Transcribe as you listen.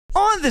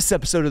on this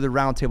episode of the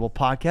Roundtable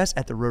podcast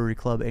at the Rotary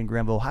Club in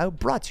Granville, Ohio,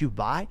 brought to you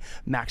by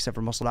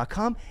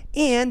MaxEffortMuscle.com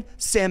and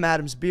Sam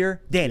Adams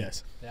Beer. Danny.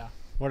 Yes. Yeah.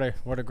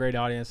 What a great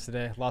audience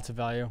today. Lots of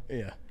value.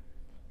 Yeah.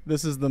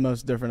 This is the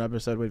most different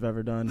episode we've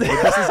ever done.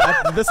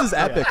 This is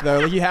epic though.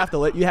 Like, you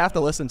have to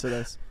listen to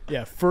this.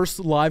 Yeah. First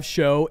live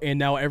show, and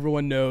now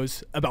everyone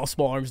knows about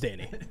Small Arms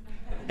Danny.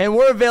 And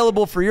we're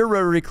available for your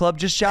Rotary Club.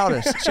 Just shout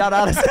us. Shout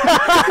out us.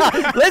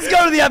 Let's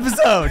go to the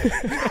episode.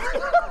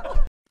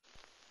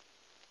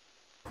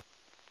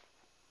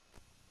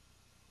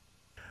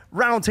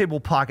 Roundtable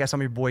podcast.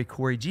 I'm your boy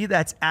Cory G.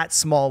 That's at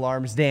Small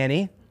Arms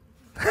Danny.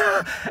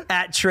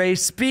 At Trey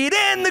Speed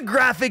and the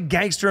graphic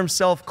gangster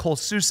himself, Cole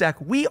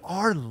Susak. We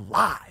are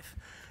live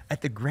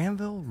at the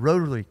Granville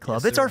Rotary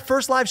Club. Yes, it's our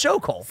first live show,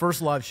 Cole.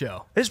 First live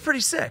show. It's pretty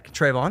sick.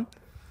 Trayvon.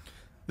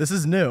 This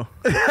is new.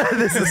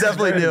 This is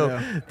definitely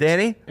new.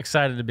 Danny?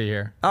 Excited to be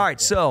here. All right,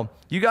 so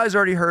you guys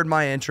already heard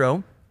my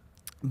intro,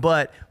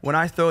 but when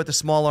I throw it to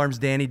Small Arms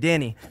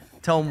Danny,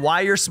 tell them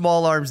why you're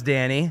Small Arms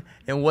Danny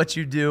and what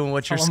you do and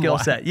what's your skill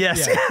set.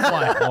 Yes. Yeah,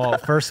 why? Well,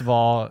 first of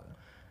all,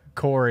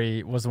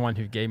 Cory was the one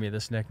who gave me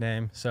this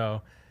nickname.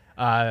 So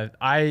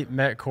I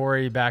met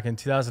Cory back in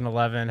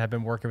 2011, have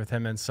been working with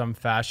him in some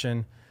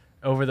fashion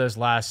over those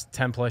last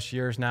 10 plus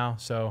years now.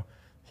 So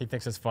he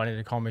thinks it's funny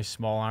to call me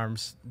Small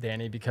Arms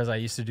Danny because I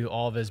used to do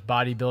all of his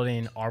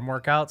bodybuilding arm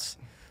workouts.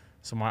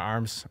 So my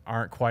arms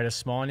aren't quite as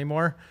small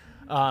anymore.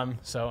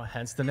 So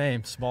hence the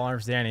name, Small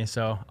Arms Danny.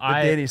 So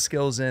Danny's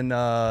skills in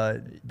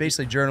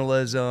basically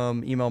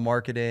journalism, email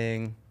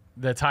marketing.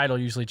 The title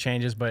usually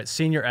changes, but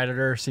senior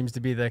editor seems to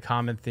be the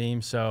common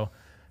theme. So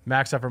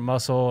Max Effort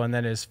Muscle and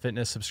then his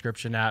fitness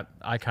subscription app.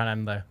 I kind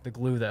of am the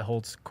glue that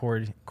holds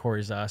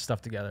Cory's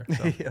stuff together.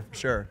 So. Yeah,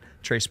 sure.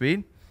 Trey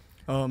Speed?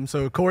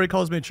 So Cory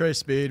calls me Trey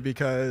Speed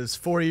because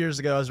 4 years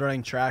ago I was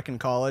running track in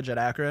college at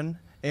Akron,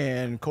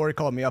 and Cory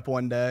called me up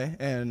one day,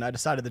 and I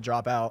decided to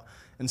drop out.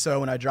 And so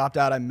when I dropped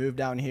out, I moved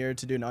down here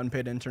to do an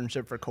unpaid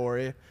internship for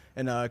Cory,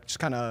 and just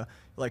kind of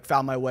like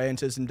found my way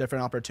into some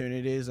different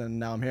opportunities, and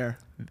now I'm here.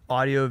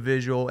 Audio,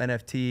 visual,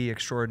 NFT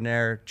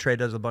extraordinaire. Trey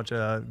does a bunch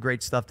of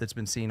great stuff that's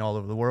been seen all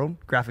over the world.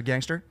 Graphic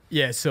gangster?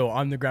 Yeah, so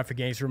I'm the graphic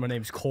gangster. My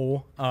name's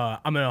Cole.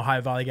 I'm an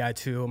Ohio Valley guy,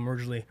 too. I'm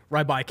originally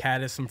right by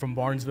Caddis. I'm from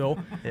Barnesville.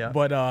 Yeah.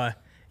 But,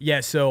 yeah,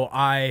 so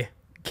I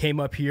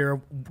came up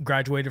here,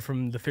 graduated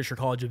from the Fisher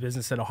College of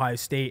Business at Ohio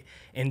State,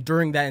 and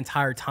during that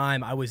entire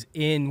time, I was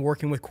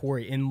working with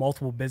Cory in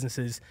multiple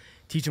businesses,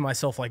 teaching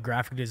myself like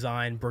graphic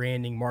design,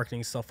 branding,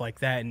 marketing, stuff like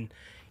that. And,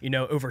 you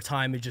know, over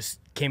time, it just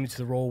came into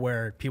the role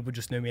where people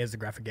just know me as the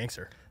graphic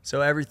gangster.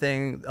 So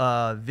everything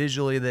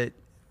visually that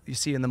you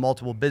see in the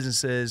multiple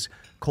businesses,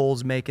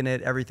 Cole's making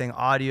it, everything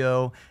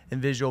audio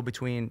and visual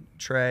between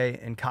Trey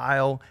and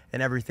Kyle,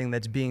 and everything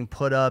that's being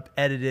put up,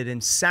 edited,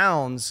 and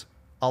sounds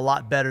a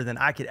lot better than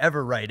I could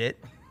ever write it.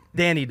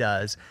 Danny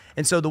does.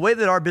 And so the way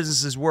that our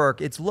businesses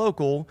work, it's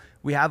local.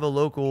 We have a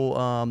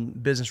local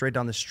business right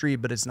down the street,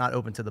 but it's not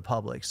open to the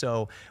public.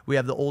 So we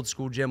have the Old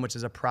School Gym, which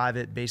is a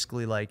private,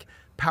 basically like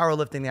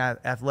powerlifting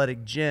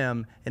athletic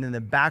gym. And in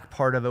the back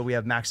part of it, we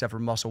have Max Effort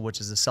Muscle, which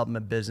is a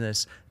supplement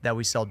business that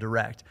we sell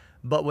direct.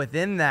 But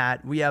within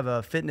that, we have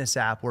a fitness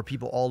app where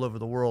people all over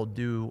the world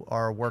do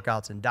our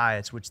workouts and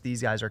diets, which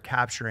these guys are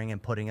capturing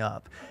and putting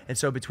up. And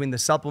so between the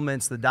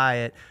supplements, the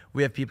diet,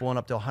 we have people in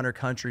up to 100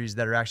 countries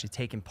that are actually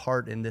taking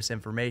part in this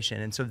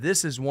information. And so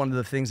this is one of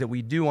the things that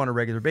we do on a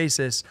regular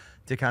basis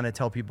to kind of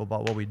tell people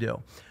about what we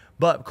do.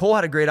 But Cole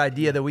had a great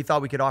idea that we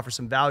thought we could offer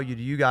some value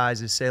to you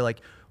guys, is say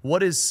like,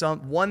 what is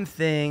one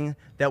thing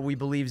that we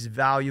believe is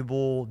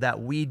valuable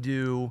that we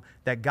do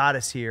that got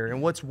us here?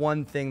 And what's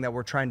one thing that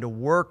we're trying to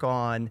work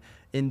on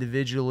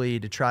individually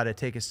to try to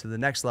take us to the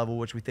next level,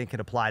 which we think could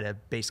apply to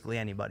basically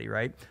anybody,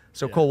 right?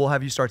 So Cole, we'll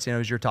have you start saying it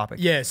was your topic.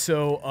 Yeah,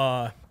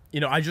 so, you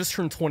know, I just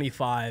turned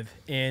 25,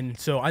 and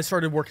so I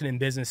started working in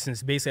business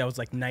since basically I was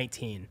like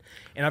 19.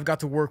 And I've got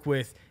to work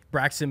with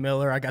Braxton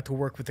Miller. I got to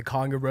work with the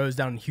Congo Bros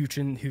down in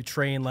Houston who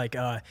train like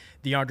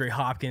DeAndre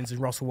Hopkins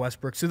and Russell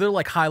Westbrook. So they're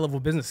like high-level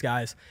business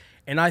guys.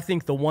 And I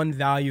think the one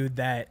value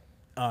that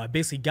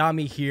basically got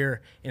me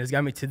here and has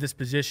got me to this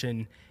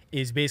position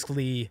is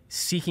basically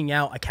seeking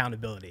out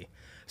accountability.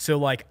 So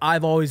like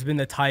I've always been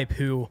the type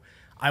who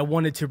I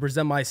wanted to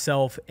present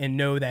myself and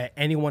know that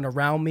anyone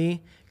around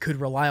me could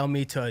rely on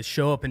me to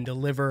show up and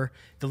deliver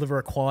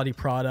a quality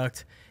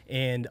product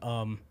and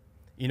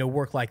you know,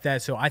 work like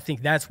that. So I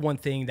think that's one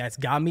thing that's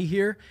got me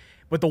here.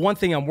 But the one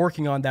thing I'm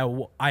working on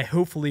that I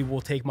hopefully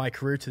will take my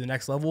career to the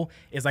next level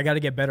is I got to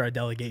get better at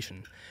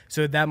delegation.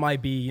 So that might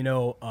be, you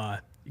know,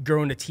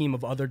 growing a team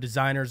of other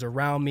designers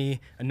around me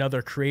and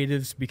other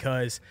creatives,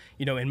 because,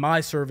 you know, in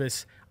my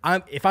service,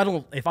 if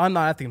I'm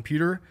not at the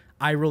computer,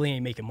 I really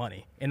ain't making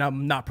money and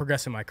I'm not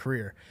progressing my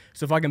career.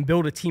 So if I can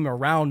build a team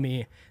around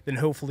me, then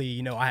hopefully,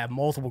 you know, I have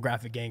multiple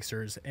graphic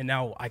gangsters and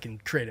now I can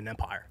create an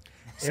empire.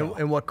 So.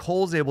 And what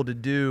Cole's able to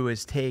do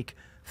is take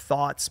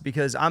thoughts,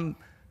 because I'm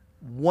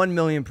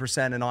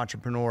 1,000,000% an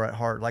entrepreneur at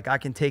heart. Like I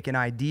can take an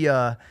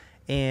idea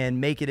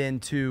and make it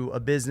into a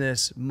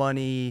business,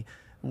 money,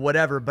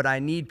 whatever, but I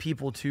need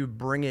people to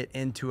bring it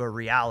into a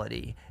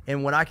reality.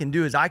 And what I can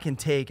do is I can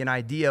take an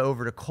idea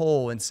over to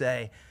Cole and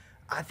say,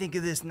 I think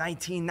of this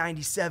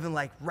 1997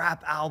 like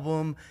rap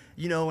album,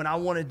 you know, and I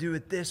want to do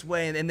it this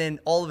way. And then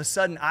all of a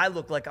sudden I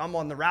look like I'm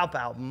on the rap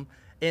album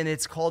and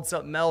it's called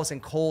something else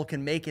and Cole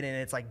can make it and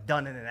it's like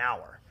done in an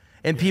hour.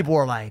 And people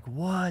are like,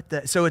 what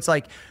the? So it's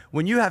like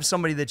when you have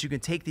somebody that you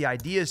can take the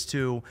ideas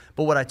to,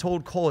 but what I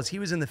told Cole is he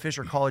was in the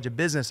Fisher College of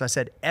Business. I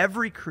said,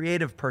 every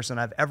creative person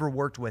I've ever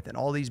worked with in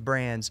all these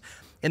brands,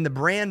 and the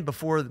brand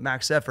before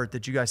Max Effort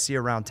that you guys see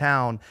around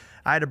town,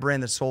 I had a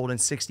brand that sold in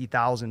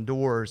 60,000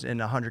 doors in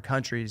 100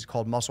 countries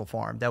called Muscle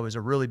Farm. That was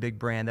a really big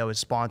brand that was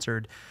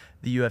sponsored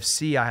the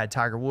UFC. I had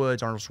Tiger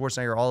Woods, Arnold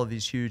Schwarzenegger, all of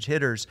these huge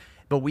hitters.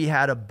 But we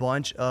had a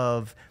bunch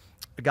of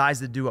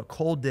guys that do what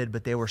Cole did,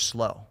 but they were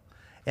slow.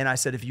 And I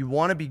said, if you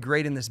want to be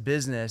great in this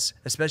business,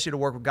 especially to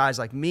work with guys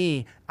like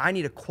me, I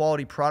need a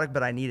quality product,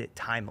 but I need it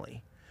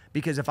timely.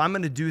 Because if I'm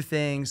going to do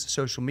things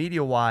social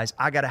media wise,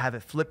 I got to have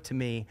it flipped to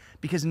me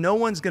because no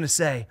one's going to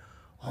say,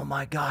 oh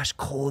my gosh,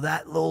 Cole,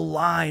 that little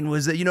line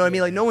was, you know what I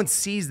mean? Like no one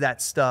sees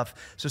that stuff.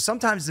 So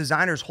sometimes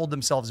designers hold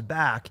themselves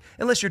back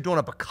unless you're doing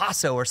a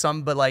Picasso or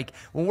something. But like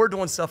when we're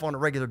doing stuff on a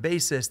regular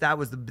basis, that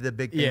was the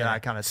big thing that I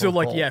kind of told So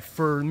like, Cole. yeah,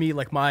 for me,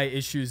 like my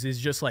issues is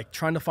just like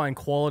trying to find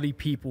quality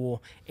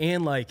people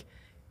and like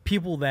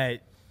people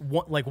that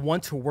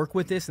want to work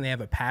with this and they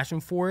have a passion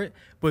for it,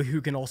 but who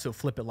can also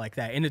flip it like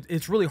that. And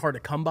it's really hard to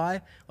come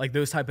by like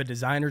those type of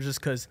designers just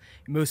because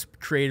most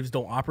creatives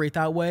don't operate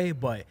that way.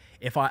 But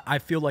if I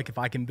feel like if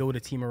I can build a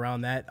team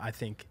around that, I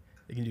think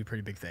it can do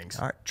pretty big things.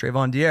 All right,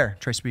 Trayvon Dier,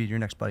 Trey Speed, you're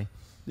next, buddy.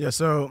 Yeah,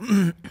 so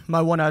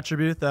my one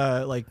attribute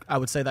that like I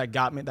would say that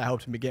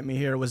helped me get me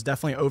here was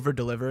definitely over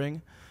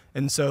delivering.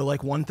 And so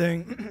like one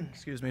thing,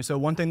 excuse me, so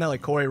one thing that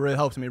like Cory really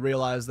helped me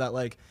realize that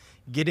like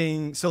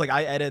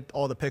I edit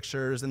all the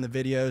pictures and the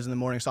videos in the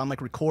morning. So I'm like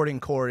recording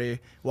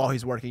Cory while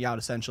he's working out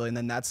essentially. And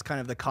then that's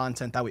kind of the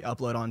content that we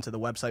upload onto the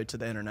website to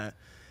the internet.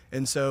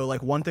 And so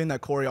like one thing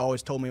that Cory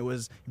always told me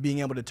was being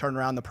able to turn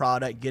around the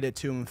product, get it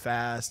to him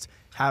fast,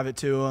 have it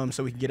to him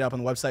so we can get it up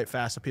on the website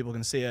fast so people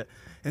can see it.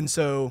 And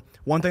so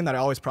one thing that I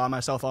always pride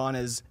myself on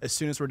is as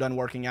soon as we're done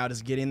working out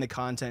is getting the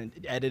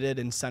content edited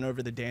and sent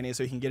over to Danny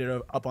so he can get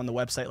it up on the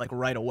website like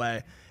right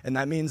away. And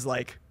that means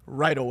like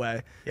right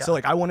away. Yeah. So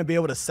like I want to be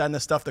able to send the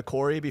stuff to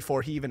Cory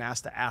before he even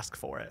has to ask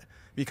for it,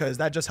 because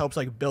that just helps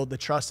like build the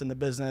trust in the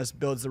business,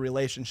 builds the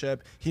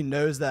relationship. He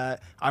knows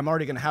that I'm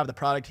already going to have the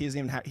product. He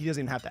doesn't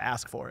even have to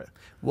ask for it.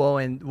 Well,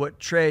 and what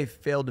Trey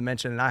failed to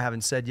mention and I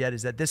haven't said yet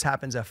is that this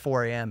happens at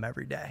 4 a.m.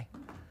 every day.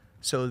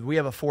 So we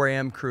have a 4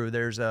 a.m. crew.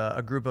 There's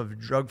a group of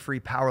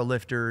drug-free power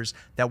lifters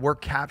that we're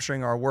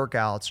capturing our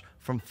workouts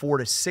from 4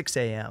 to 6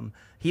 a.m.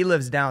 He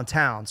lives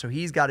downtown, so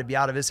he's got to be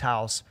out of his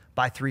house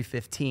by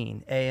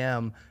 3:15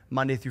 a.m.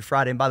 Monday through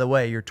Friday. And by the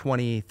way, you're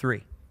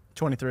 23.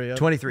 23, yeah.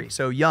 23,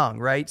 so young,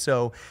 right?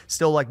 So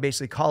still like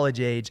basically college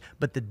age,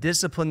 but the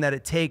discipline that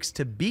it takes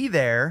to be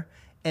there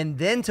and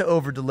then to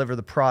over-deliver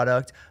the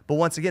product. But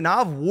once again,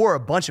 I've wore a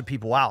bunch of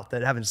people out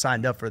that haven't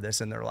signed up for this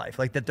in their life,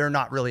 like that they're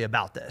not really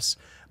about this.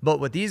 But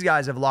what these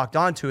guys have locked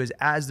onto is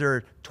as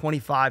they're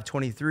 25,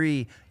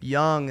 23,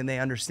 young, and they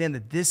understand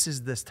that this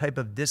is this type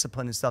of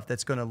discipline and stuff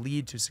that's going to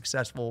lead to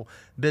successful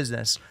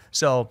business.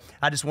 So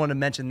I just wanted to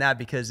mention that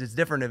because it's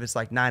different if it's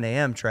like 9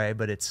 a.m., Trey,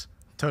 but it's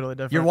totally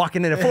different. You're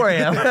walking in at 4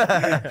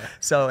 a.m.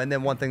 So, and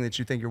then one thing that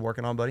you think you're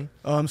working on, buddy?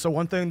 So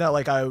one thing that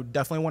like I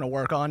definitely want to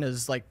work on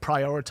is like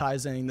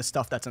prioritizing the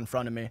stuff that's in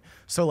front of me.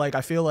 So like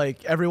I feel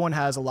like everyone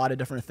has a lot of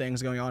different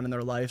things going on in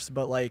their lives,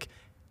 but like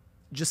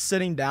just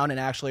sitting down and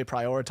actually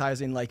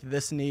prioritizing like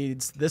this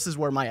is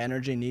where my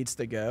energy needs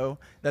to go.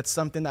 That's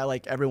something that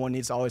like everyone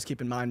needs to always keep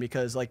in mind,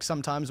 because like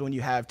sometimes when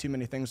you have too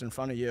many things in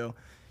front of you,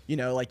 you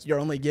know, like you're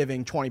only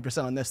giving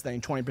 20% on this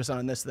thing, 20%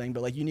 on this thing,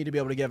 but like you need to be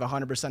able to give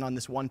 100% on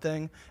this one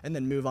thing and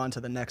then move on to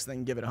the next thing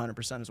and give it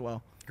 100% as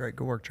well. Great,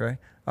 good work, Trey.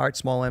 All right,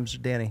 small M's,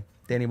 Danny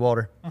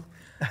Walter.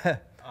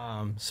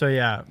 So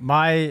yeah,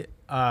 my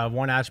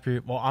one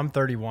attribute, well, I'm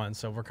 31,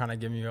 so we're kind of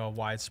giving you a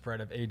wide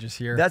spread of ages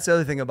here. That's the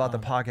other thing about the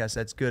podcast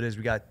that's good is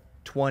we got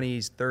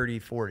 20s,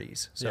 30s,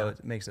 40s. So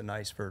it makes it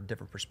nice for a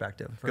different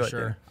perspective. For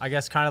sure. Yeah. I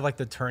guess kind of like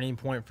the turning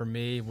point for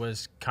me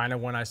was kind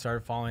of when I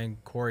started following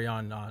Cory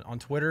on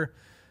Twitter.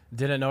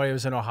 Didn't know he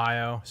was in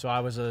Ohio, so I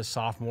was a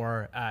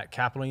sophomore at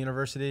Capital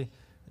University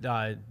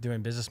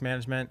doing business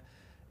management,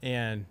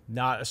 and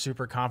not a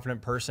super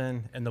confident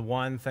person. And the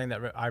one thing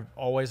that I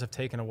always have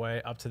taken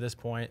away up to this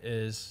point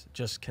is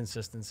just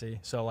consistency.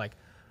 So like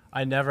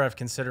I never have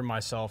considered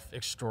myself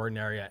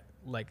extraordinary at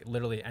like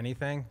literally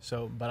anything.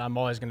 So, but I'm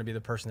always going to be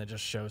the person that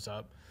just shows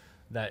up,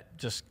 that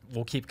just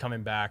will keep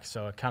coming back.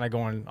 So kind of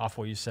going off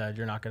what you said,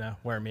 you're not going to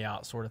wear me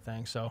out sort of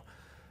thing. So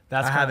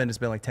that's I haven't, it's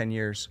been like 10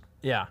 years.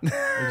 Yeah,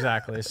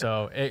 exactly.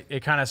 So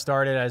it kind of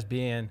started as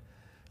being,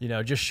 you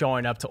know, just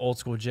showing up to Old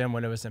School Gym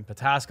when it was in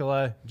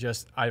Pataskala.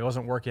 Just I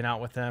wasn't working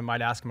out with them.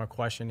 I'd ask them a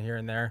question here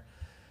and there,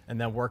 and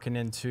then working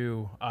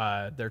into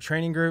their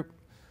training group.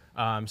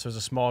 So it was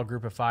a small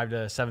group of 5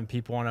 to 7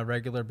 people on a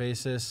regular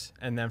basis.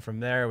 And then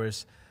from there it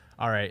was,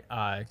 all right,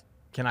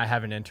 can I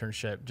have an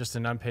internship, just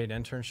an unpaid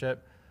internship?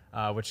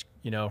 which,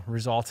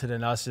 resulted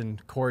in us in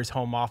Cory's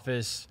home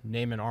office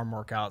naming arm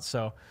workouts.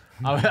 So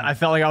I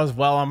felt like I was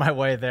well on my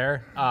way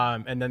there.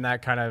 And then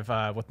that kind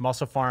of, with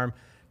Muscle Farm,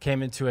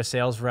 came into a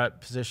sales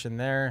rep position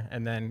there.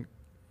 And then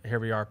here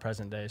we are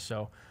present day.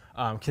 So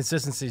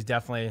consistency is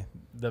definitely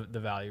the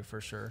value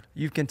for sure.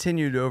 You've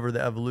continued over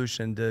the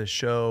evolution to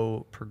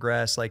show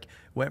progress, like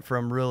went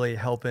from really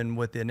helping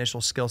with the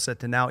initial skill set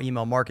to now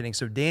email marketing.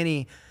 So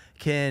Danny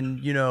can,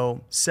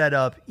 set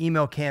up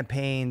email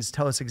campaigns,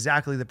 tell us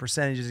exactly the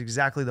percentages,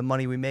 exactly the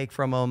money we make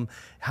from them,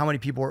 how many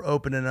people are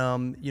opening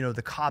them,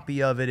 the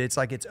copy of it. It's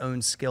like its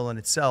own skill in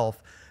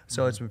itself.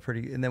 So it's been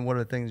pretty. And then what are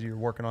the things you're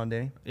working on,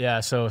 Danny?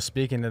 Yeah. So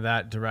speaking to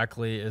that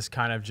directly is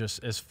kind of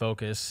just is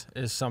focus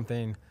is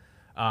something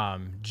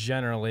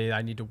generally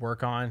I need to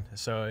work on.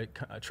 So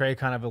Trey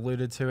kind of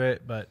alluded to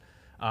it, but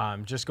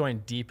just going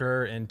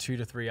deeper in 2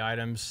 to 3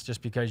 items,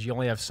 just because you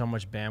only have so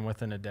much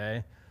bandwidth in a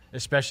day,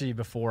 especially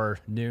before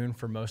noon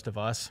for most of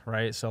us,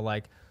 right? So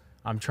like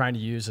I'm trying to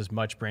use as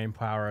much brain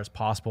power as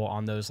possible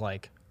on those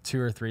like 2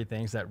 or 3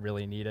 things that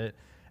really need it,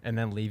 and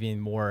then leaving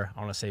more, I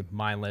don't want to say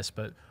mindless,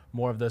 but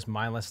more of those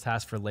mindless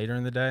tasks for later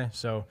in the day.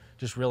 So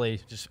just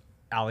really just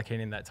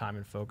allocating that time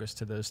and focus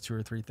to those 2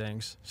 or 3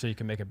 things so you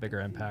can make a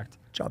bigger impact.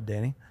 Good job,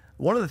 Danny.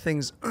 One of the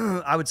things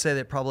I would say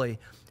that probably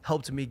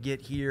helped me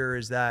get here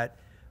is that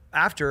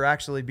after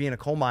actually being a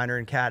coal miner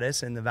in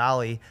Caddis in the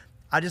Valley,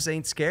 I just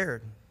ain't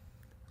scared.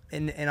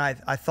 And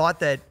I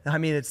thought that,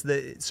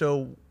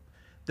 so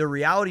the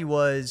reality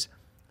was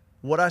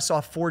what I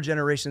saw 4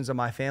 generations of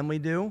my family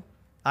do,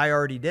 I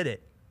already did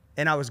it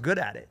and I was good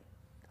at it.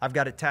 I've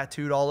got it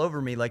tattooed all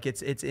over me. Like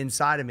it's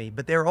inside of me,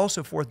 but they're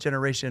also 4th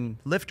generation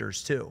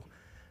lifters too.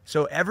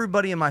 So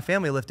everybody in my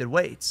family lifted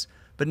weights,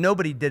 but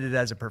nobody did it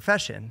as a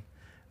profession.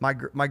 My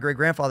great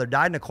grandfather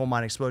died in a coal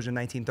mine explosion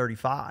in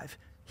 1935.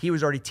 He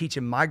was already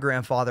teaching my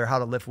grandfather how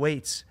to lift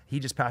weights.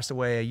 He just passed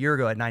away a year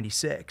ago at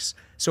 96.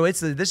 So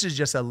this is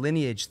just a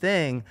lineage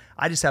thing.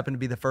 I just happen to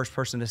be the first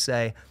person to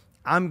say,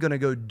 I'm going to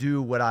go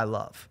do what I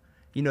love.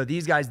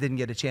 These guys didn't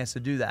get a chance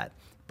to do that.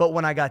 But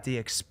when I got to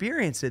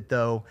experience it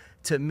though,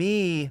 to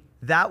me,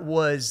 that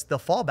was the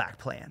fallback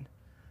plan.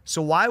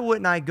 So why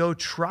wouldn't I go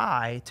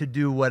try to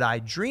do what I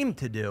dreamed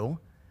to do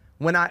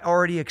when I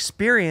already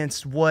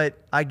experienced what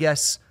I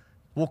guess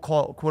we'll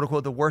call, quote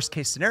unquote, the worst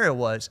case scenario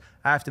was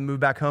I have to move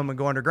back home and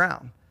go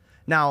underground.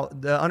 Now,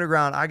 the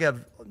underground, I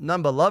have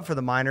none but love for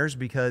the miners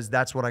because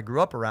that's what I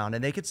grew up around,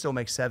 and they could still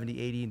make 70,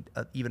 80,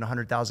 even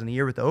 100,000 a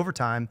year with the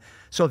overtime.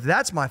 So if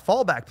that's my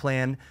fallback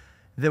plan,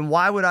 then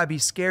why would I be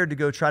scared to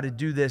go try to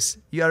do this?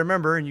 You got to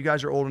remember, and you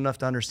guys are old enough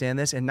to understand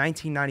this, in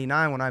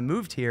 1999 when I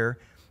moved here,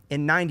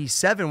 in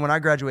 97 when I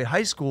graduated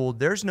high school,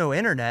 there's no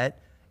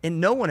internet, and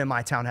no one in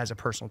my town has a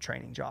personal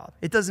training job.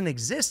 It doesn't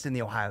exist in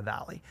the Ohio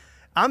Valley.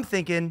 I'm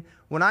thinking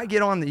when I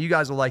get on, you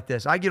guys will like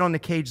this, I get on the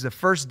cage the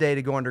first day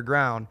to go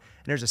underground,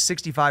 and there's a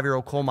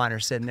 65-year-old coal miner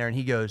sitting there, and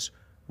he goes,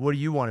 "What do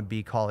you want to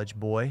be, college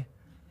boy?"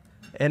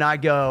 And I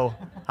go,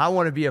 "I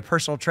want to be a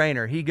personal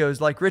trainer." He goes,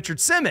 "Like Richard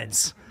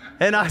Simmons."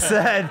 And I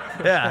said,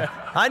 yeah,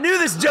 I knew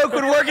this joke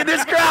would work in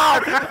this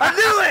crowd. I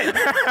knew it.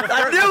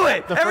 I knew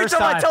it. Every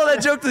time I tell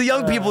that joke to the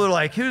young people, they're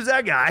like, "Who's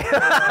that guy?"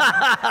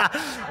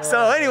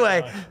 So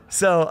anyway,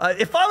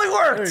 it finally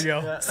worked. There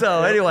you go.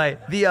 So anyway,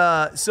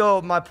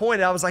 so my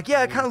point, I was like,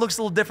 yeah, it kind of looks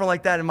a little different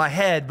like that in my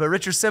head, but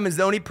Richard Simmons,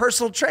 the only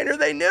personal trainer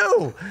they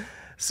knew.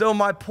 So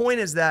my point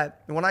is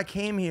that when I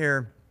came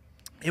here,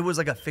 it was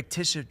like a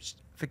fictitious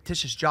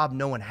job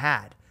no one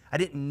had. I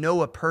didn't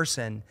know a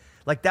person.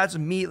 Like that's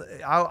me.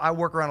 I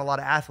work around a lot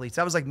of athletes.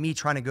 That was like me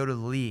trying to go to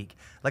the league.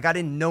 Like I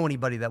didn't know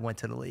anybody that went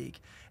to the league.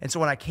 And so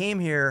when I came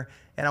here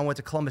and I went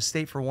to Columbus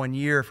State for 1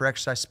 year for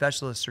exercise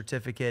specialist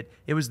certificate,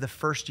 it was the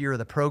first year of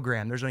the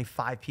program. There's only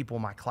 5 people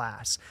in my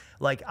class.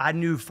 Like I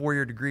knew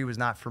 4-year degree was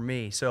not for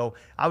me. So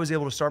I was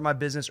able to start my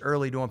business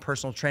early doing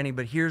personal training,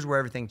 but here's where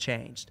everything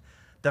changed.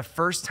 The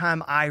first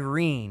time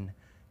Irene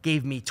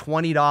gave me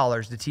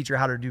 $20 to teach her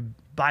how to do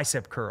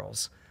bicep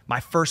curls, my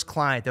first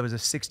client that was a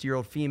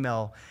 60-year-old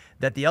female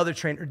that the other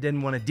trainer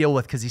didn't want to deal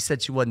with because he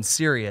said she wasn't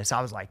serious.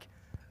 I was like,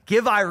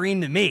 give Irene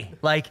to me.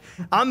 Like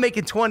I'm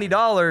making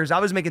 $20. I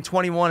was making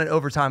 21 at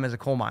overtime as a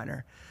coal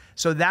miner.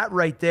 So that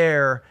right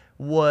there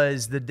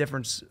was the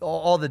difference,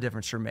 all the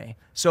difference for me.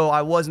 So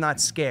I was not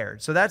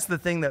scared. So that's the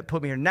thing that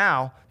put me here.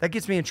 Now that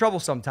gets me in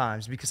trouble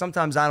sometimes because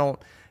sometimes I don't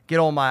get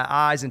all my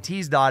I's and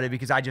T's dotted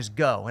because I just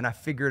go and I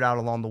figure it out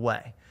along the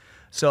way.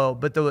 So,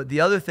 but the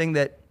other thing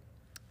that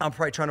I'm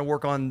probably trying to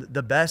work on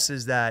the best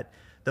is that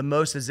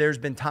there's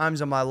been times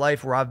in my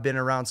life where I've been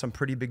around some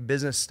pretty big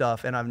business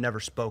stuff and I've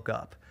never spoke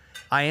up.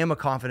 I am a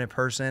confident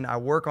person. I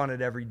work on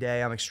it every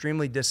day. I'm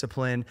extremely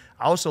disciplined.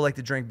 I also like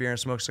to drink beer and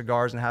smoke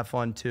cigars and have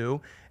fun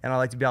too. And I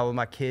like to be out with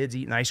my kids,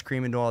 eating ice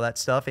cream and do all that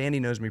stuff. Andy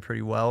knows me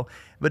pretty well.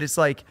 But it's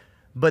like,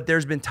 but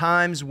there's been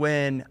times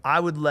when I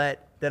would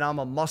let that I'm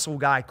a muscle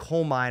guy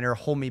coal miner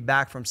hold me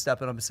back from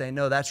stepping up and saying,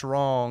 no, that's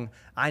wrong.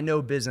 I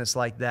know business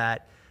like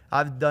that.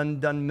 I've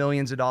done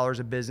millions of dollars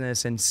of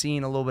business and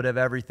seen a little bit of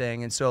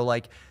everything. And so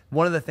like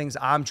one of the things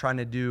I'm trying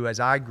to do as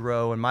I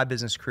grow in my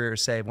business career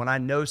is say, when I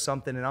know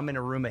something and I'm in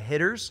a room of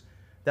hitters,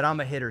 that I'm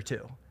a hitter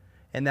too.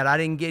 and that I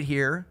didn't get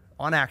here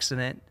on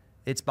accident.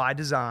 It's by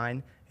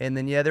design. And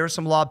then, yeah, there were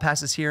some lob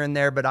passes here and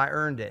there, but I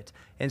earned it.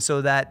 And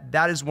so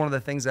that is one of the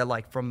things that,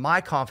 like, from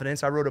my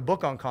confidence, I wrote a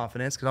book on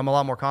confidence because I'm a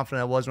lot more confident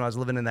than I was when I was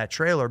living in that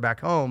trailer back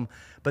home.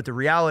 But the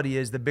reality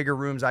is the bigger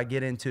rooms I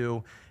get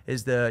into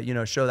is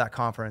show that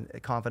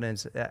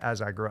confidence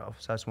as I grow.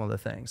 So that's one of the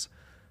things.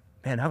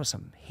 Man, that was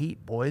some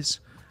heat,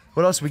 boys.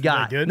 What else we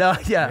got? Good? No,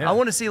 yeah. I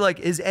want to see, like,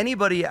 is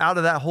anybody out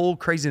of that whole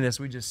craziness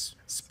we just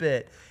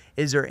spit,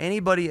 is there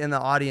anybody in the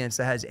audience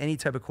that has any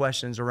type of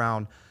questions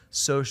around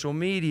social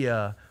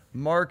media,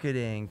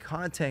 marketing,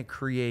 content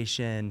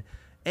creation,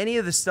 any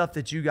of the stuff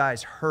that you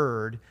guys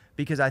heard?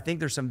 Because I think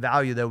there's some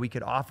value that we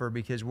could offer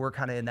because we're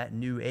kind of in that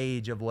new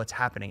age of what's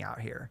happening out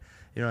here.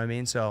 You know what I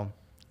mean? So,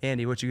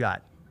 Andy, what you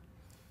got?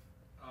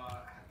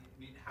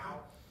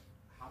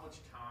 How much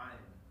time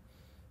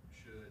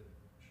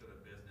should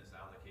a business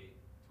allocate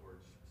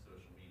towards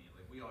social media?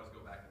 Like, we always go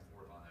back and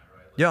forth on that,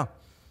 right? Like, Yeah.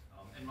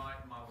 And my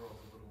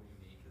world's a little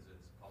unique because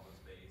it's public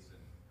space,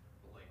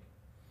 but like,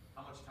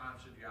 how much time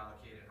should you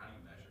allocate and how do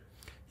you measure?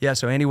 Yeah,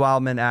 so Andy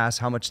Wildman asked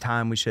how much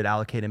time we should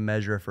allocate and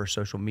measure for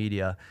social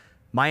media.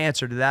 My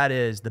answer to that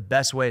is the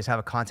best way is have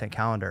a content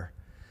calendar.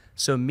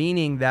 So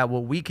meaning that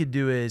what we could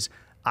do is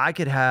I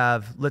could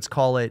have, let's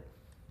call it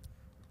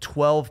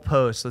 12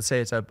 posts. Let's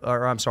say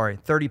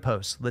 30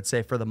 posts, let's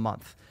say for the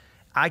month.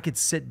 I could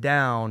sit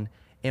down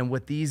and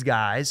with these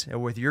guys or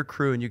with your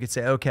crew and you could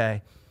say,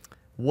 okay,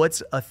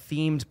 what's a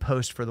themed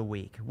post for the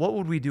week? What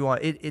would we do on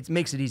it? It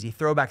makes it easy.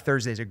 Throwback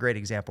Thursday is a great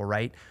example,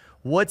 right?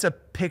 What's a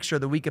picture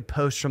that we could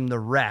post from the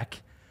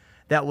rec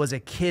that was a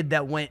kid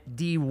that went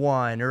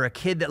D1 or a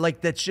kid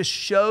that just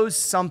shows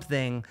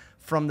something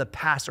from the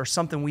past or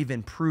something we've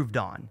improved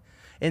on?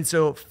 And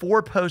so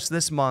 4 posts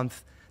this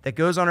month that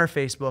goes on our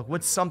Facebook.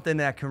 What's something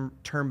that can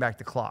turn back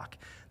the clock?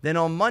 Then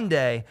on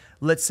Monday,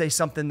 let's say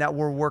something that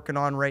we're working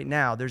on right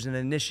now. There's an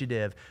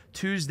initiative.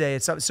 Tuesday,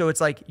 so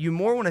it's like you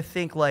more want to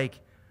think like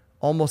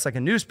almost like a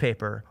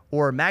newspaper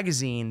or a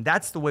magazine.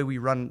 That's the way we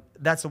run.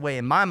 That's the way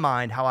in my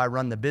mind how I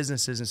run the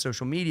businesses and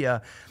social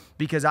media,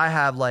 because I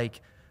have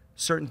like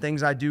certain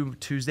things I do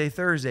Tuesday,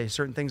 Thursday,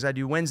 certain things I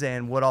do Wednesday.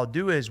 And what I'll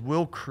do is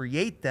we'll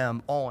create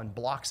them all in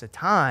blocks of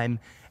time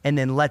and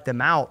then let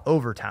them out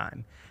over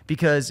time.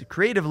 Because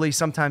creatively,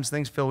 sometimes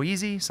things feel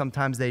easy,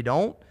 sometimes they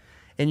don't.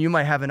 And you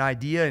might have an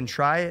idea and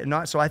try it.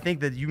 Not. So I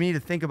think that you need to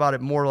think about it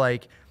more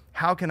like,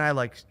 how can I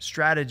like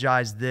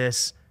strategize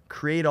this,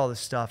 create all this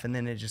stuff, and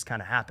then it just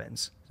kind of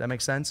happens. Does that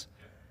make sense?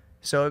 Yeah.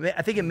 So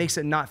I think it makes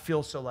it not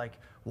feel so like,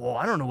 well,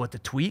 I don't know what to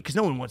tweet because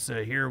no one wants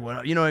to hear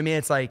what, you know what I mean?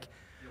 It's like.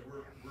 Yeah,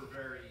 we're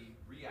very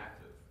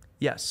reactive.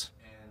 Yes.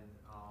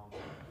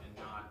 And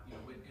not,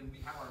 and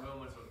we have our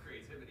moments of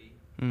creativity.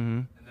 Mm-hmm.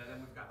 And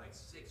then we've got like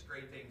 6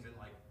 great things in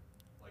like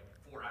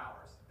 4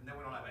 hours. And then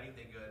we don't have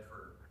anything good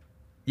for.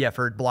 Yeah,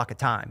 for a block of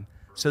time.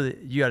 So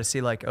that you got to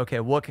see like, okay,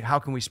 how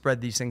can we spread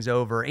these things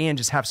over and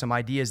just have some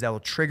ideas that will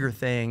trigger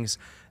things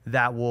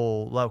that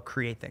will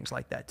create things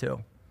like that too.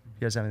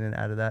 You guys have anything to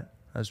add to that?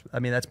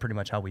 That's pretty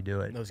much how we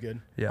do it. That was good.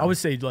 Yeah. I would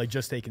say like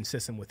just stay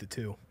consistent with it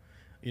too.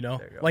 You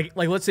know, like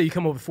let's say you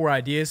come up with 4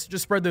 ideas,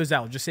 just spread those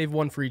out. Just save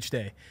one for each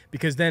day,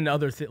 because then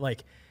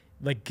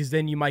because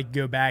then you might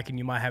go back and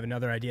you might have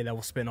another idea that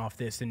will spin off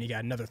this, and you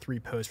got another 3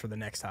 posts for the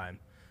next time.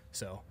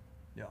 So,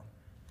 yeah.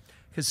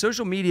 Because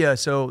social media,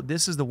 so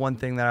this is the one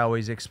thing that I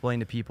always explain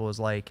to people is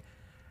like,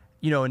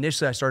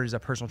 initially I started as a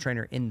personal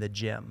trainer in the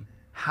gym.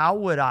 How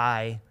would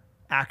I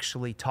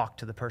actually talk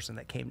to the person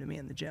that came to me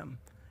in the gym?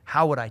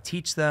 How would I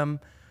teach them?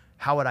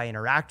 How would I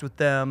interact with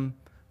them?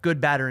 Good,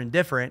 bad, or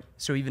indifferent.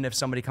 So even if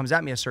somebody comes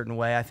at me a certain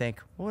way, I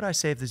think, what would I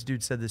say if this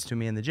dude said this to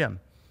me in the gym?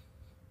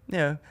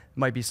 It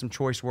might be some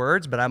choice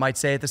words, but I might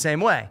say it the same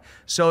way.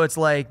 So it's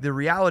like the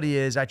reality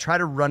is I try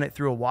to run it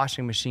through a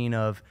washing machine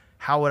of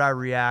how would I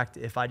react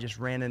if I just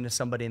ran into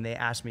somebody and they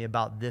asked me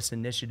about this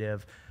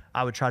initiative.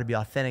 I would try to be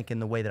authentic in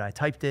the way that I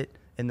typed it,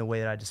 in the way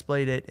that I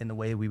displayed it, in the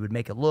way we would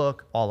make it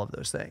look, all of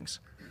those things.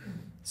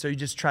 So you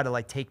just try to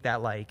like take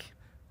that like,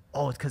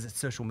 oh, it's because it's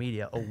social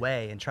media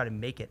away and try to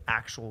make it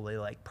actually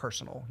like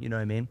personal. You know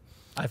what I mean?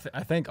 I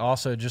think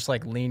also just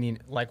like leaning,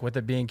 like with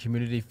it being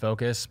community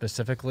focused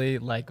specifically,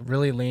 like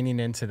really leaning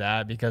into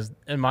that, because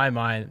in my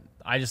mind,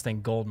 I just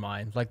think gold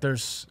mine. Like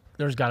there's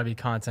got to be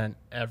content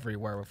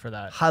everywhere for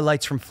that.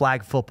 Highlights from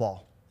flag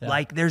football. Yeah.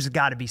 Like there's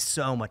got to be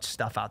so much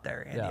stuff out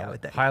there, Andy, I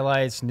would think.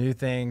 Highlights, new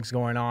things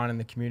going on in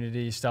the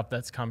community, stuff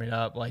that's coming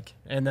up. Like,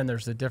 and then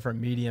there's the different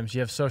mediums.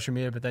 You have social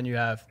media, but then you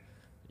have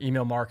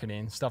email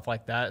marketing, stuff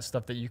like that,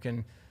 stuff that you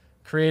can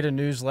create a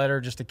newsletter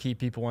just to keep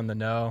people in the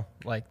know,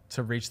 like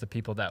to reach the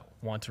people that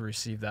want to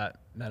receive that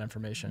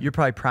information. You're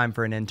probably primed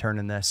for an intern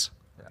in this.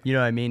 Yeah. You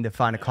know what I mean? To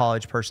find a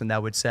college person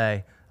that would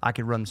say, I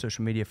could run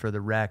social media for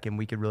the rec and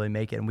we could really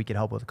make it and we could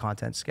help with the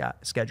content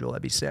schedule.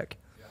 That'd be sick.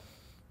 Yeah.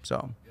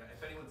 So. Yeah,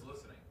 if anyone's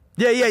listening.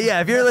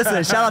 Yeah. If you're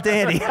listening, shout out to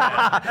Andy.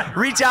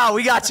 Reach out.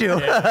 We got you.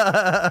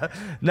 Yeah.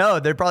 No,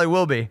 there probably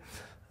will be.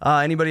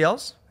 Anybody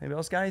else? Anybody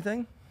else got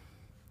anything?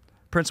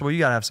 Principal, you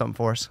got to have something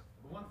for us.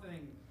 One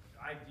thing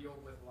I deal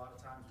with a lot of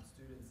times with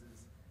students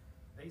is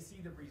they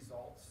see the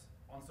results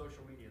on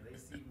social media. They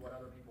see what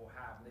other people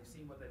have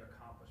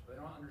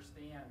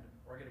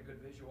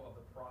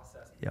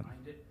Yep.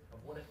 behind it, of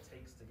what it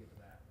takes to get to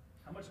that.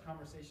 How much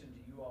conversation do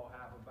you all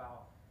have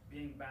about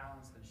being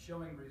balanced and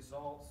showing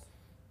results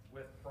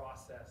with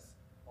process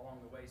along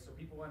the way, so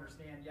people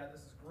understand, yeah,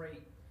 this is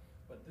great,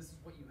 but this is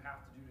what you have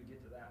to do to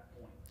get to that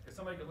point? Because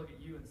somebody could look at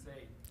you and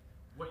say,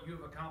 what you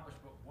have accomplished,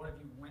 but what have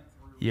you went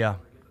through Yeah. to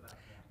get to that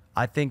point?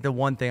 I think the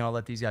one thing I'll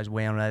let these guys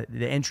weigh on,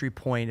 the entry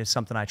point is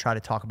something I try to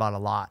talk about a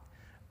lot.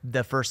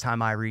 The first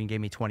time Irene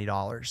gave me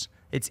 $20.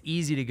 It's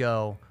easy to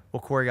go,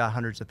 well, Cory got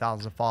hundreds of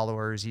thousands of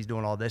followers. He's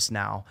doing all this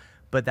now.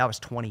 But that was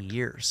 20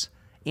 years.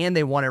 And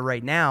they want it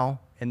right now,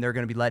 and they're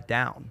going to be let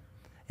down.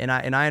 And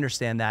I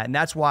understand that. And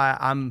that's why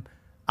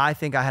I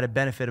think I had a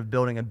benefit of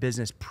building a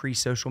business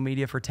pre-social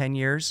media for 10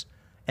 years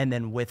and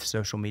then with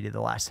social media the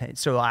last 10.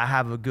 So I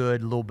have a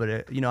good little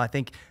bit of, I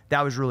think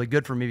that was really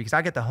good for me because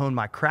I get to hone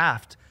my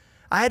craft.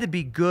 I had to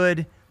be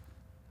good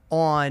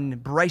on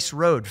Bryce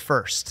Road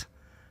first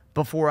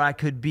before I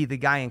could be the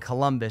guy in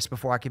Columbus,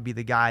 before I could be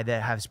the guy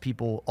that has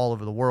people all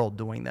over the world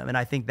doing them. And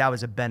I think that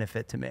was a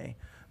benefit to me.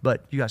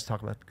 But you guys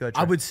talk about it. Go ahead,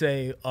 Trey. I would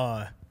say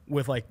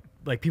with like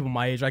people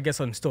my age, I guess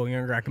I'm still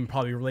younger, I can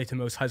probably relate to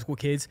most high school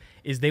kids,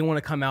 is they want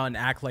to come out and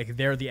act like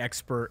they're the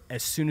expert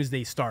as soon as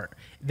they start.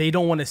 They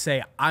don't want to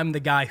say, I'm the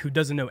guy who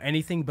doesn't know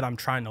anything, but I'm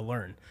trying to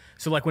learn.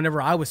 So like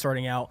whenever I was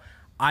starting out,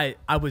 I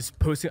was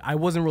posting, I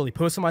wasn't really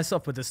posting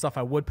myself, but the stuff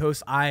I would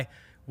post, I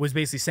was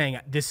basically saying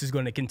this is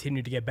going to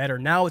continue to get better.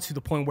 Now it's to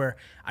the point where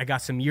I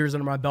got some years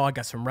under my belt, I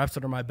got some reps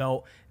under my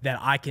belt that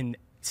I can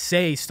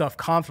say stuff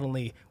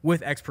confidently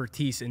with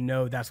expertise and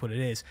know that's what it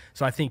is.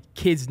 So I think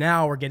kids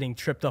now are getting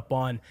tripped up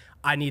on,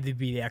 I need to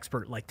be the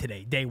expert like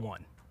today, day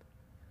one.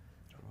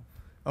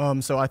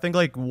 So I think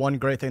like one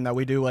great thing that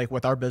we do like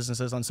with our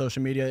businesses on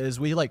social media is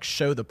we like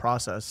show the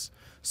process.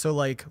 So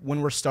like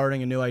when we're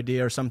starting a new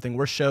idea or something,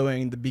 we're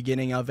showing the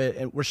beginning of it,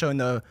 and we're showing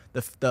the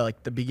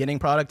beginning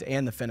product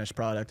and the finished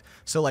product.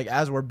 So like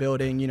as we're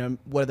building,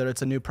 whether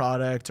it's a new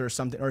product or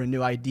something or a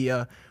new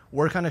idea,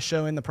 we're kind of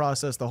showing the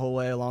process the whole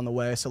way along the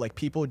way. So like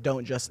people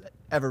don't just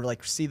ever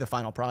like see the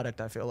final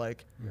product, I feel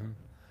like. Mm-hmm.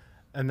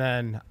 And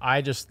then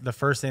the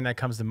first thing that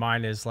comes to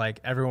mind is like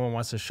everyone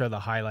wants to show the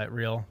highlight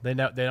reel. They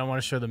don't want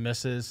to show the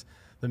misses,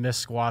 the missed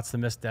squats, the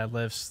missed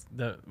deadlifts,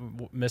 the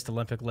missed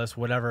Olympic lifts,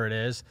 whatever it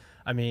is.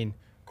 I mean,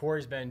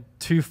 Cory's been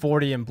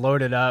 240 and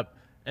bloated up,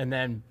 and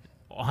then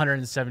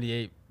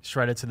 178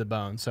 shredded to the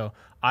bone. So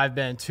I've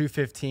been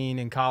 215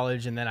 in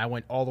college, and then I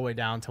went all the way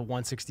down to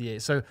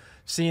 168. So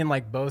seeing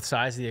like both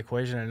sides of the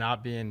equation and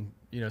not being,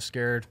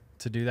 scared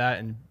to do that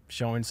and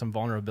showing some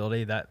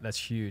vulnerability, that's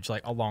huge,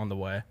 like along the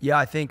way. Yeah,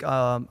 I think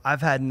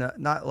I've had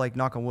not like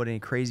knock on wood any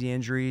crazy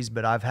injuries,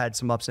 but I've had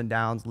some ups and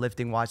downs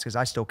lifting wise because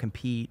I still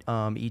compete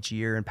each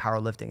year in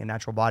powerlifting and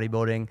natural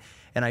bodybuilding,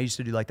 and I used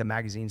to do like the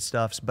magazine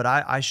stuffs. But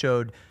I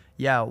showed,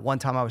 one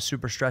time I was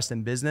super stressed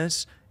in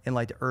business in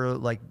like the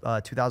early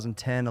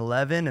 2010,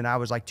 11, and I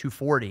was like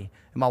 240, and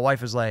my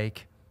wife was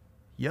like,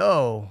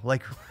 "Yo,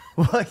 like."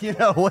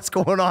 Well, what's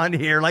going on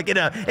here? Like in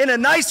a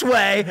nice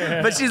way,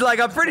 but she's like,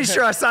 I'm pretty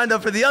sure I signed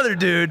up for the other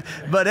dude.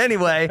 But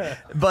anyway,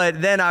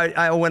 but then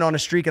I went on a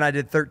streak and I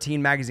did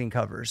 13 magazine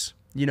covers,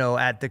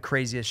 at the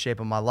craziest shape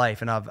of my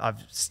life. And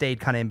I've stayed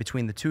kind of in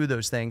between the two of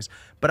those things,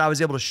 but I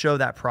was able to show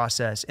that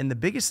process. And the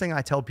biggest thing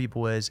I tell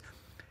people is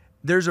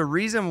there's a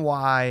reason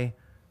why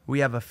we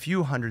have a few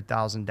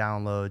 100,000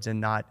 downloads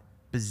and not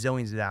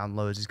bazillions of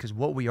downloads is because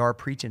what we are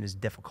preaching is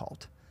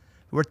difficult.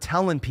 We're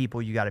telling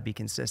people you got to be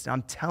consistent.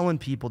 I'm telling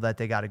people that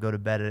they got to go to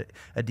bed at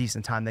a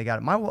decent time.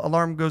 My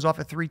alarm goes off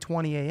at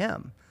 3:20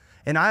 a.m.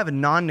 And I have a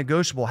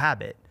non-negotiable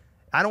habit.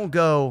 I don't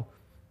go,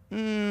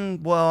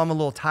 well, I'm a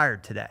little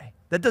tired today.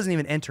 That doesn't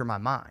even enter my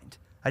mind.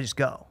 I just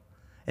go.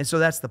 And so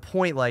that's the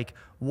point. Like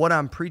what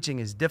I'm preaching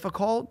is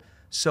difficult.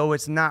 So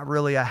it's not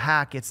really a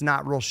hack. It's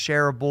not real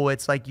shareable.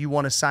 It's like you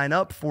want to sign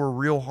up for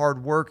real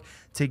hard work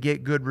to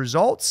get good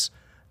results.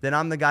 Then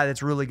I'm the guy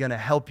that's really going to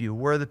help you.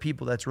 We're the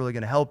people that's really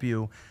going to help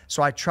you.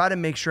 So I try to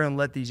make sure and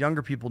let these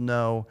younger people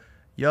know,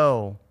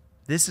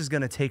 this is going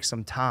to take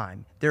some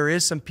time. There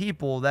is some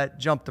people that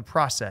jump the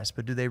process,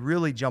 but do they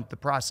really jump the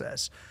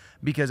process?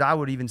 Because I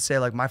would even say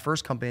like my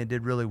first company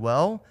did really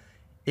well.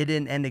 It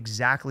didn't end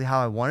exactly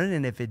how I wanted.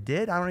 And if it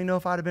did, I don't even know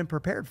if I'd have been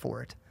prepared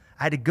for it.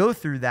 I had to go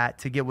through that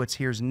to get what's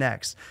here's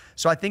next.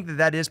 So I think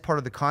that is part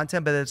of the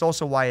content, but it's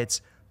also why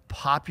it's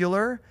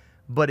popular.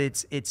 But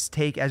it's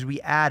as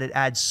we add, it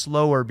adds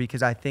slower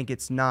because I think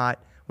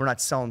we're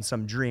not selling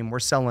some dream, we're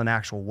selling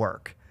actual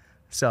work.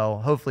 So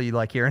hopefully you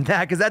like hearing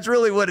that because that's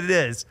really what it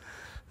is.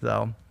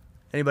 So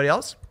anybody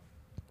else?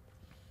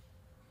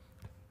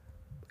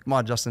 Come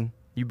on, Justin,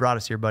 you brought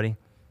us here, buddy.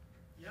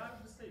 Yeah, I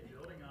would just say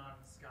building on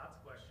Scott's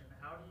question,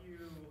 how do you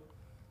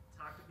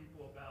talk to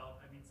people about,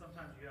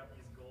 sometimes you have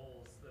these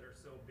goals that are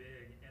so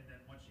big and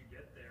then once you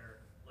get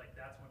there, like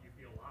that's when you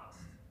feel lost,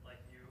 like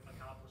you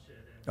accomplish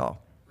it and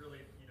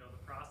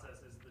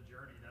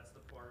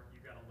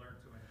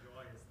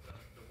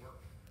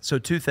So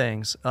two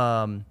things.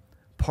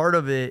 Part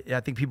of it, I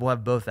think people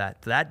have both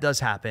that. That does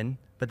happen,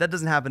 But that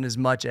doesn't happen as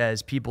much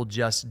as people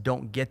just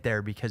don't get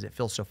there because it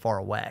feels so far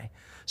away.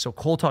 So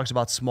Cole talks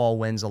about small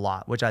wins a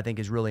lot, which I think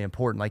is really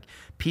important. Like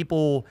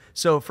people,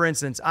 so for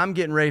instance, I'm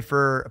getting ready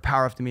for a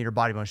Power Up to Meter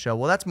bodybuilding show.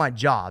 Well, that's my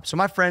job. So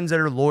my friends that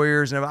are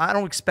lawyers, and I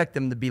don't expect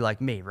them to be like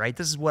me, right?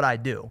 This is what I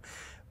do.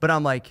 But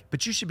I'm like,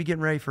 but you should be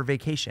getting ready for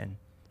vacation.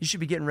 You should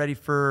be getting ready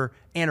for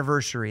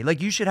anniversary. Like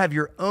you should have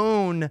your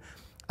own,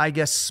 I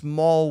guess,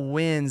 small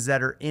wins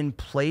that are in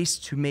place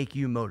to make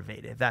you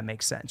motivated, if that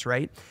makes sense,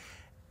 right?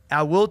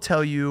 I will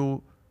tell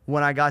you,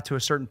 when I got to a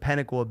certain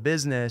pinnacle of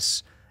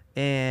business,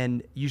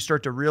 and you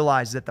start to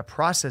realize that the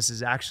process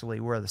is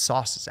actually where the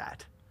sauce is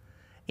at.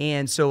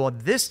 And so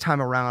this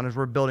time around, as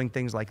we're building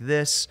things like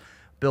this,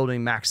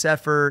 building Max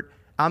Effort,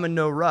 I'm in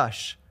no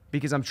rush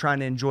because I'm trying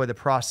to enjoy the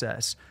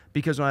process.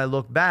 Because when I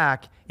look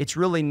back, it's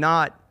really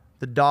not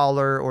the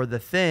dollar or the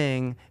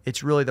thing,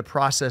 it's really the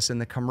process and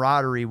the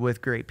camaraderie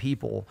with great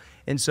people.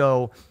 And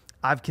so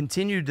I've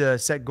continued to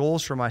set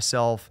goals for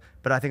myself,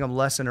 but I think I'm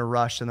less in a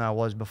rush than I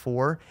was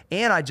before.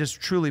 And I just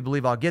truly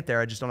believe I'll get there.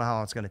 I just don't know how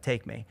long it's going to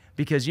take me.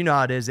 Because you know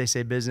how it is. They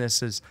say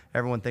business is,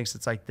 everyone thinks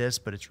it's like this,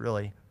 but it's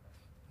really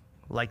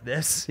like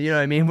this. You know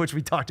what I mean? Which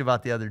we talked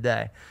about the other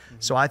day.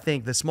 So I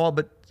think the small,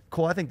 but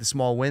Cole, I think the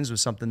small wins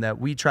was something that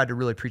we tried to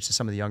really preach to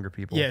some of the younger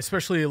people. Yeah,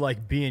 especially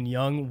like being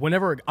young.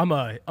 Whenever I'm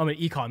an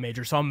econ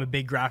major, so I'm a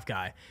big graph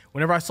guy.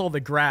 Whenever I saw the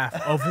graph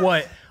of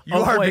what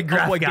getting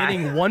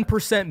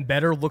 1%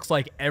 better looks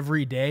like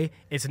every day,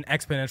 it's an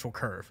exponential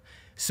curve.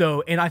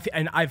 So and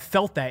I've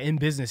felt that in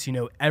business, you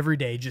know, every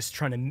day, just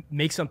trying to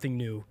make something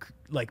new,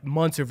 like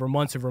months over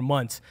months over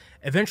months.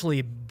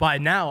 Eventually, by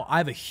now, I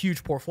have a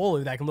huge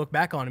portfolio that I can look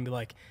back on and be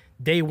like,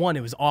 day one,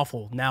 it was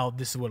awful. Now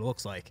this is what it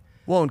looks like.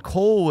 Well, and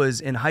Cole was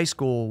in high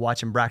school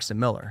watching Braxton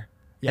Miller,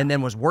 and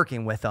then was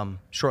working with him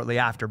shortly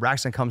after.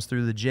 Braxton comes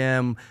through the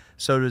gym.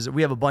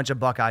 We have a bunch of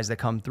Buckeyes that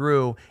come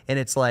through, and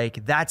it's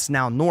like that's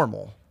now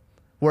normal,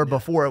 where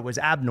before it was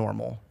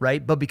abnormal,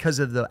 right? But because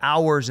of the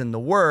hours and the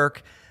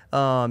work,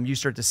 you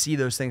start to see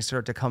those things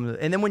start to come.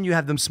 And then when you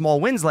have them small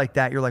wins like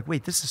that, you're like,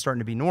 wait, this is starting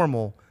to be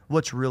normal.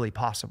 What's really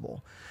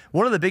possible?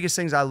 One of the biggest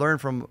things I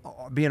learned from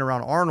being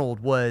around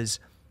Arnold was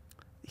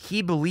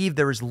he believed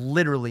there was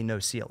literally no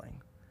ceiling.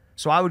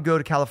 So I would go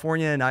to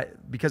California, and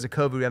because of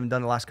COVID, we haven't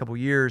done it the last couple of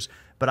years,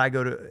 but I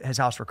go to his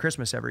house for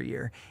Christmas every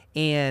year,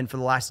 and for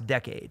the last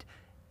decade.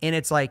 And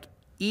it's like,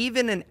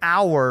 even an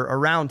hour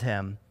around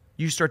him,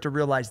 you start to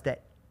realize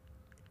that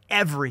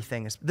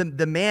everything is,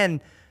 the man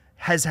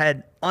has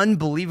had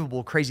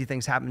unbelievable crazy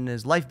things happen in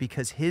his life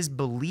because his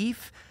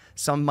belief,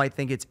 some might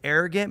think it's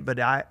arrogant, but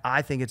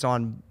I think it's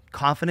on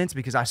confidence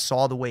because I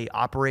saw the way he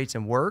operates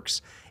and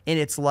works. And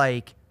it's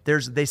like,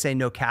 they say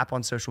no cap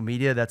on social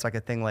media. That's like a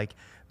thing like,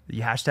 the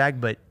hashtag,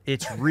 but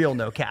it's real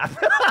no cap.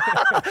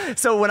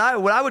 So when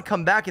I would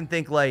come back and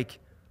think like,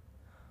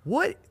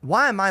 why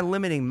am I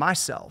limiting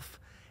myself?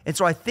 And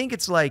so I think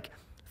it's like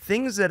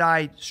things that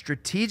I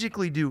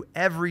strategically do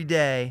every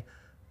day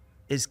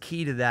is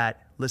key to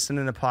that.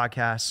 Listening to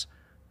podcasts,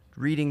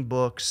 reading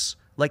books,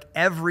 like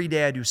every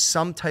day I do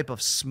some type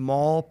of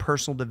small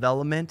personal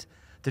development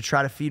to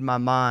try to feed my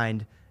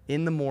mind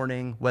in the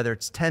morning, whether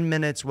it's 10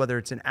 minutes, whether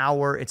it's an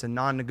hour, it's a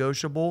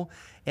non-negotiable.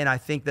 And I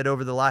think that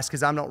over the last,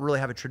 because I don't really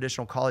have a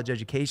traditional college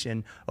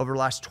education, over the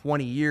last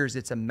 20 years,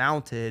 it's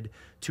amounted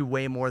to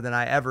way more than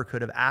I ever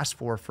could have asked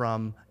for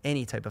from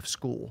any type of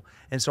school.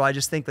 And so I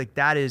just think like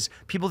that is,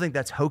 people think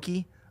that's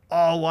hokey.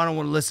 Oh, well, I don't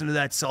want to listen to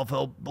that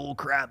self-help bull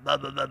crap, blah,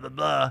 blah, blah, blah,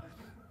 blah.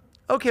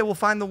 Okay, well,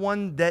 find the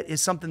one that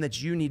is something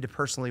that you need to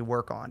personally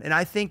work on. And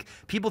I think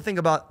people think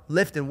about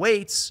lifting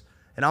weights,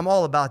 and I'm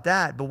all about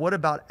that, but what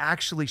about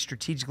actually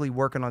strategically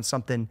working on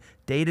something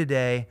day to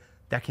day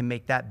that can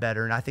make that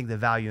better? And I think the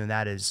value in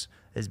that has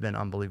been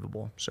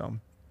unbelievable. So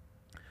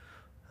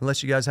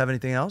unless you guys have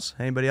anything else,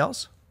 anybody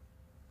else?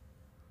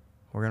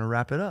 We're going to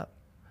wrap it up.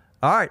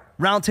 All right,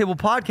 Roundtable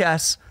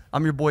Podcasts.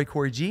 I'm your boy,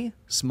 Cory G,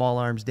 Small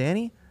Arms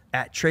Danny,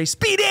 at Trey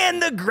Speed,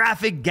 and the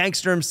graphic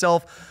gangster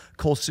himself,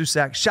 Cole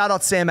Susak. Shout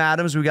out Sam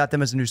Adams. We got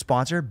them as a new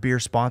sponsor, beer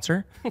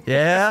sponsor.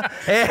 Yeah.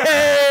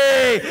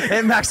 Hey,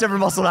 and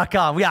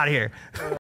MaxEffortMuscle.com. We out of here.